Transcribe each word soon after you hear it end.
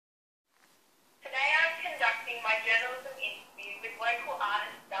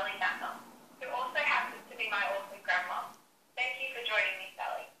artist Sally Mather, who also happens to be my awesome grandma. Thank you for joining me,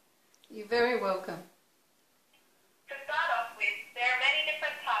 Sally. You're very welcome. To start off with, there are many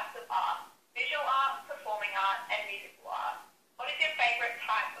different types of art: visual art, performing art, and musical art. What is your favourite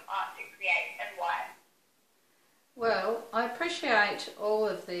type of art to create and why? Well, I appreciate all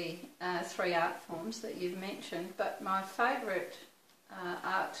of the three art forms that you've mentioned, but my favourite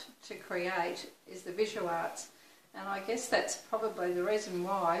art to create is the visual arts, and I guess that's probably the reason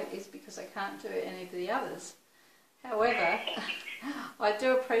why is because I can't do any of the others. However, I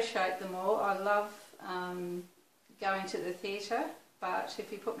do appreciate them all. I love going to the theatre, but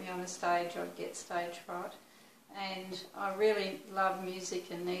if you put me on a stage I'd get stage fright, and I really love music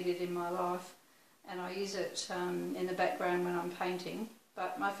and need it in my life, and I use it in the background when I'm painting,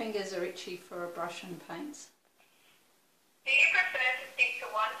 but my fingers are itchy for a brush and paints. Do you prefer to stick to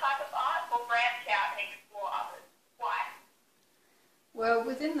one type of art or branch out and explore others? Why? Well,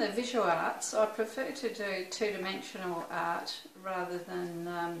 within the visual arts, I prefer to do two-dimensional art rather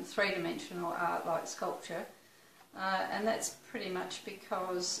than three-dimensional art like sculpture, and that's pretty much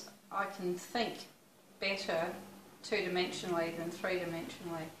because I can think better two-dimensionally than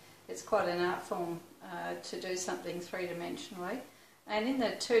three-dimensionally. It's quite an art form to do something three-dimensionally, and in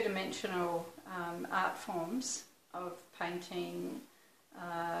the two-dimensional art forms of painting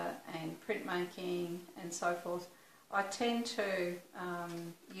and printmaking and so forth, I tend to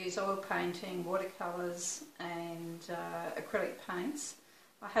use oil painting, watercolours and acrylic paints.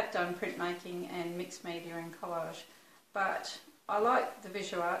 I have done printmaking and mixed media and collage, but I like the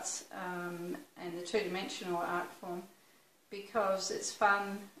visual arts and the two-dimensional art form because it's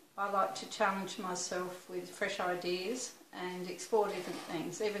fun. I like to challenge myself with fresh ideas and explore different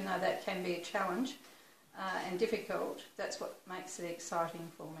things, even though that can be a challenge and difficult. That's what makes it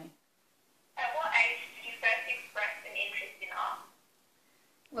exciting for me. At what age did you first express an interest in art?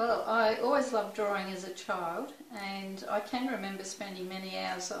 Well, I always loved drawing as a child, and I can remember spending many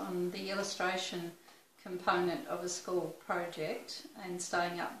hours on the illustration component of a school project and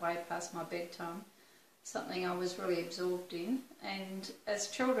staying up way past my bedtime, something I was really absorbed in. And as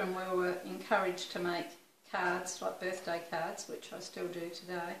children we were encouraged to make cards, like birthday cards, which I still do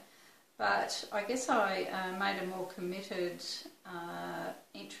today, but I guess I made a more committed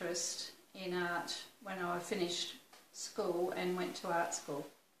interest in art when I finished school and went to art school.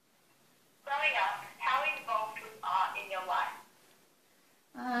 Growing up, how involved was art in your life?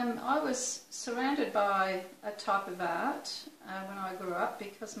 I was surrounded by a type of art when I grew up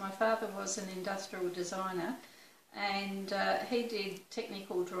because my father was an industrial designer, and he did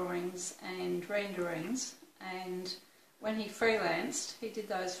technical drawings and renderings, and when he freelanced he did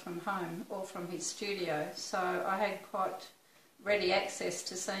those from home or from his studio, so I had quite ready access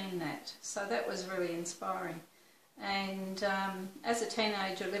to seeing that, so that was really inspiring. And as a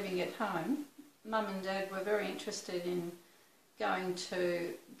teenager living at home, Mum and Dad were very interested in going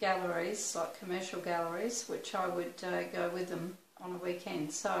to galleries, like commercial galleries, which I would go with them on a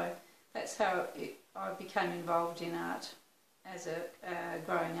weekend. So that's how I became involved in art as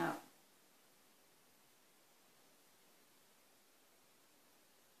growing up.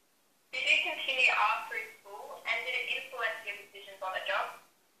 Did you continue art through school, and did it influence your decisions on a job?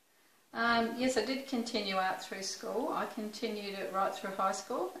 Yes, I did continue art through school. I continued it right through high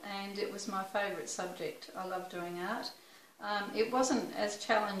school, and it was my favourite subject. I love doing art. It wasn't as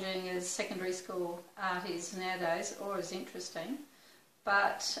challenging as secondary school art is nowadays, or as interesting,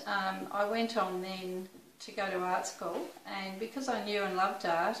 but I went on then to go to art school, and because I knew and loved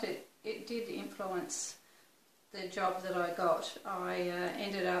art, it did influence the job that I got. I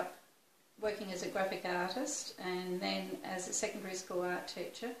ended up working as a graphic artist, and then as a secondary school art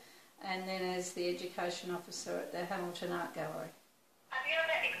teacher, and then as the education officer at the Hamilton Art Gallery. Have you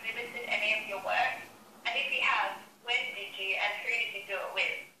ever exhibited any of your work? And if you have, when did you and who did you do it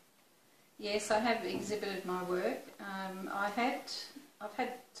with? Yes, I have exhibited my work. I've had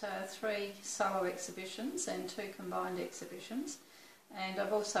 3 solo exhibitions and 2 combined exhibitions, and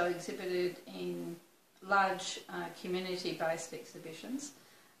I've also exhibited in large community-based exhibitions.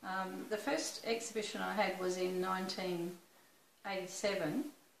 The first exhibition I had was in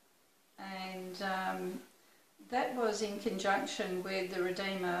 1987, and that was in conjunction with the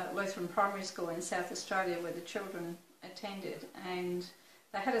Redeemer Lutheran Primary School in South Australia, where the children attended, and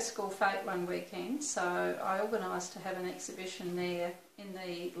they had a school fete one weekend, so I organised to have an exhibition there in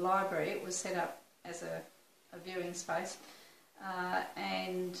the library. It was set up as a viewing space,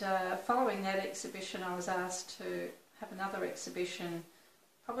 and following that exhibition I was asked to have another exhibition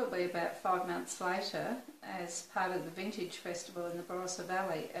probably about 5 months later as part of the Vintage Festival in the Barossa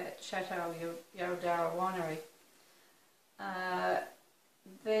Valley at Chateau Yorodara Winery.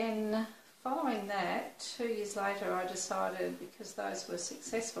 then following that, 2 years later, I decided, because those were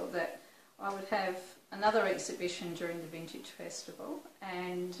successful, that I would have another exhibition during the Vintage Festival,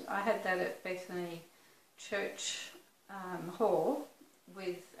 and I had that at Bethany Church Hall,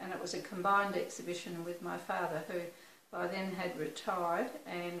 and it was a combined exhibition with my father, who by then had retired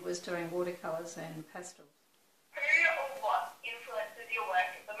and was doing watercolours and pastels. Who or what influences your work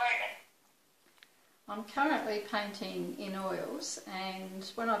at the moment? I'm currently painting in oils,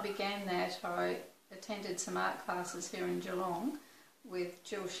 and when I began that I attended some art classes here in Geelong with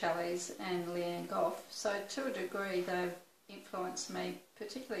Jill Shelley's and Leanne Goff, so to a degree they've influenced me,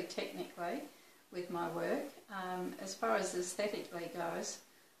 particularly technically, with my work. As far as aesthetically goes,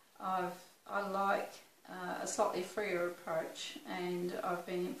 I like a slightly freer approach, and I've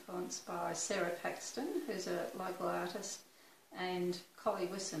been influenced by Sarah Paxton, who's a local artist, and Collie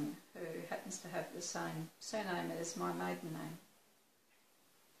Wisson, who happens to have the same surname as my maiden name.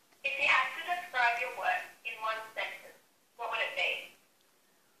 If you had to describe your work in one sentence, what would it be?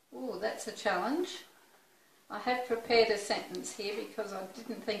 Oh, that's a challenge. I have prepared a sentence here because I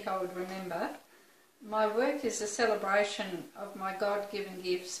didn't think I would remember. My work is a celebration of my God-given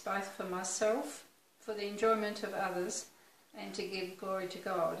gifts, both for myself, for the enjoyment of others, and to give glory to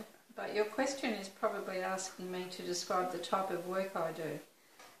God. But your question is probably asking me to describe the type of work I do.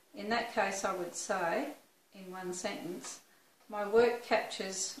 In that case, I would say, in one sentence, my work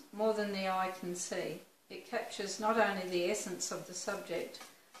captures more than the eye can see. It captures not only the essence of the subject,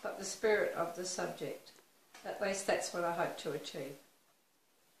 but the spirit of the subject. At least that's what I hope to achieve.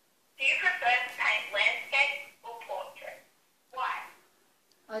 Do you prefer to paint landscapes or portraits? Why?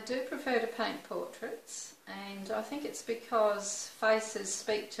 I do prefer to paint portraits, and I think it's because faces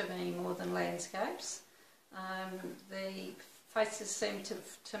speak to me more than landscapes. The faces seem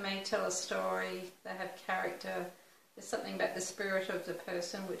to me tell a story, they have character, there's something about the spirit of the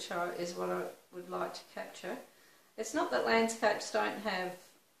person which is what I would like to capture. It's not that landscapes don't have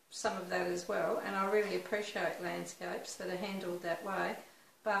some of that as well, and I really appreciate landscapes that are handled that way,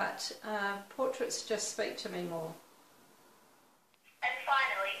 but portraits just speak to me more. And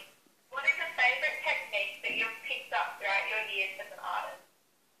finally, what is a favourite technique that you've picked up throughout your years as an artist?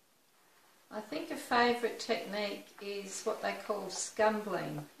 I think a favourite technique is what they call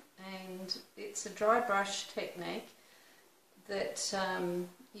scumbling, and it's a dry brush technique that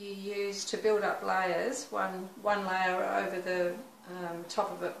you use to build up layers, one layer over the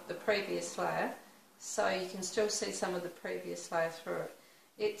top of the previous layer, so you can still see some of the previous layer through it.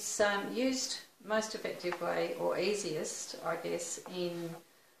 It's used most effectively, or easiest, I guess, in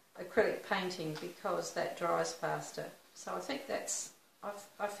acrylic painting because that dries faster. So I think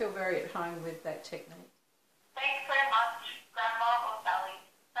I feel very at home with that technique. Thanks so much, Grandma or Sally,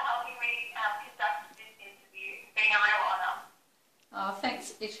 for helping me conduct this interview. It's been a real honour. Oh,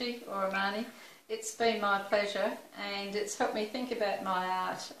 thanks, Ishi or Imani. It's been my pleasure, and it's helped me think about my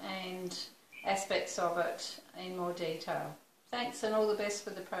art and aspects of it in more detail. Thanks, and all the best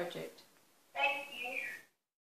for the project. Thanks.